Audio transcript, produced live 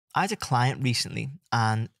I had a client recently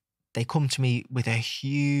and they come to me with a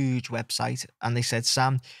huge website and they said,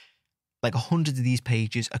 Sam, like 100 of these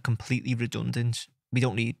pages are completely redundant. We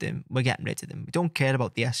don't need them. We're getting rid of them. We don't care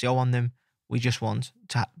about the SEO on them. We just want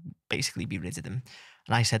to basically be rid of them.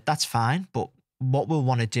 And I said, that's fine. But what we'll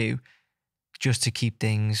want to do just to keep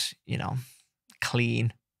things,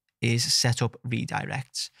 clean is set up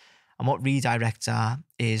redirects. And what redirects are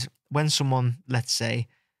is when someone, let's say,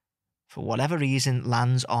 for whatever reason,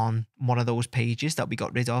 lands on one of those pages that we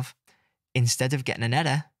got rid of, instead of getting an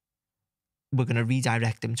error, we're going to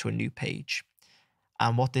redirect them to a new page.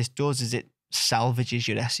 And what this does is it salvages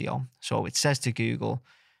your SEO. So it says to Google,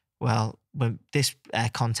 well, when this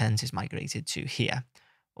content is migrated to here,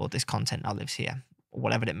 or this content now lives here, or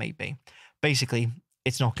whatever it may be. Basically,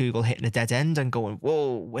 it's not Google hitting a dead end and going,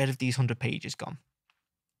 whoa, where have these 100 pages gone?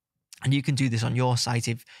 And you can do this on your site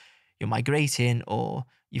if you're migrating or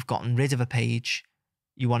you've gotten rid of a page,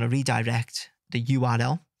 you want to redirect the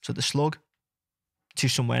URL, so the slug, to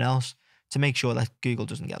somewhere else to make sure that Google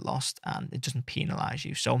doesn't get lost and it doesn't penalize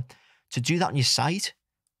you. So to do that on your site,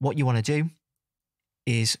 what you want to do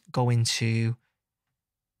is go into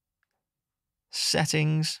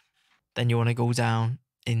settings, then you want to go down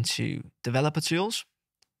into developer tools,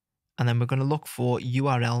 and then we're going to look for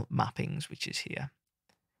URL mappings, which is here.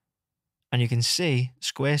 And you can see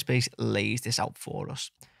Squarespace lays this out for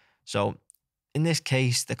us. So in this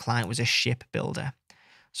case, the client was a ship builder.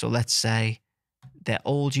 So let's say their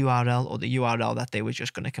old URL, or the URL that they were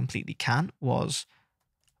just going to completely can, was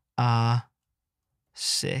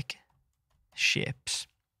sick ships.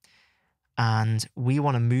 And we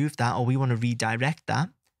want to move that, or we want to redirect that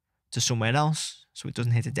to somewhere else so it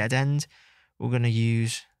doesn't hit a dead end. We're going to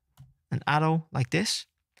use an arrow like this.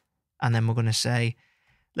 And then we're going to say,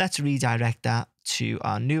 let's redirect that to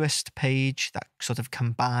our newest page that sort of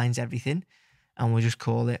combines everything. And we'll just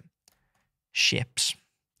call it ships.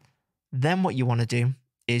 Then what you want to do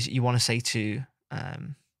is you want to say to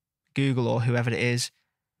Google or whoever it is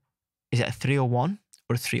it a 301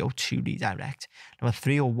 or a 302 redirect? Now, a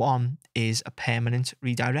 301 is a permanent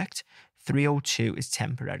redirect. 302 is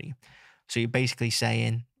temporary. So you're basically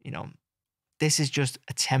saying, this is just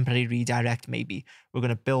a temporary redirect. Maybe we're going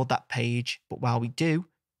to build that page, but while we do,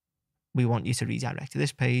 we want you to redirect to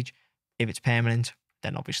this page. If it's permanent,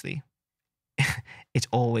 then obviously it's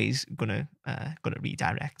always gonna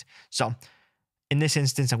redirect. So in this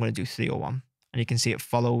instance, I'm going to do 301, and you can see it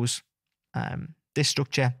follows this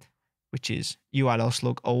structure, which is URL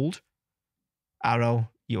slug old, arrow,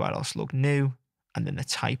 URL slug new, and then the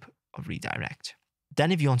type of redirect.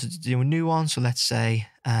 Then if you wanted to do a new one, so let's say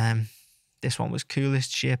this one was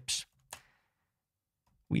coolest ships,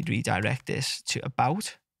 we'd redirect this to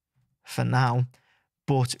about for now,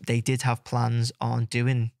 but they did have plans on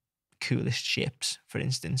doing coolest ships, for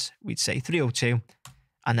instance. We'd say 302,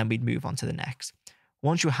 and then we'd move on to the next.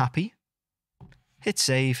 Once you're happy, hit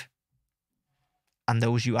save, and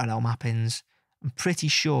those URL mappings, I'm pretty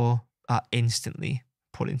sure, are instantly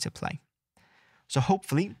put into play. So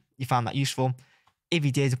hopefully you found that useful. If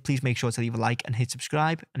you did, please make sure to leave a like and hit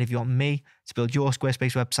subscribe. And if you want me to build your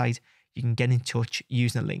Squarespace website, you can get in touch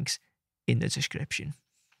using the links in the description.